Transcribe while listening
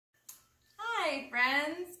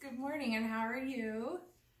friends, good morning and how are you?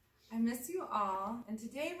 I miss you all, and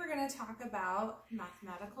today we're going to talk about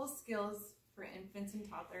mathematical skills for infants and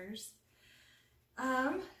toddlers.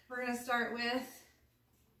 We're going to start with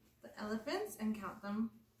the elephants and count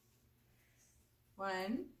them.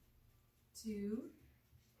 1, 2,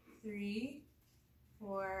 3,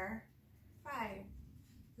 4, 5.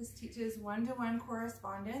 This teaches one-to-one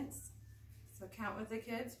correspondence. So count with the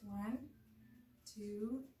kids. 1,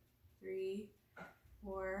 2, 3,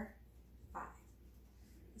 4, 5.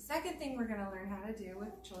 The second thing we're going to learn how to do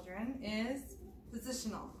with children is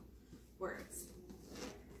positional words.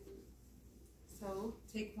 So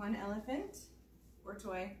take one elephant or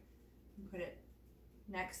toy and put it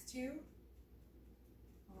next to,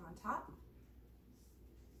 or on top,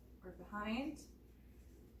 or behind,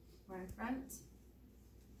 or in front,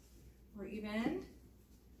 or even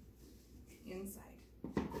inside.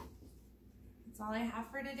 That's all I have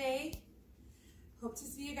for today. Hope to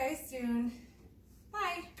see you guys soon.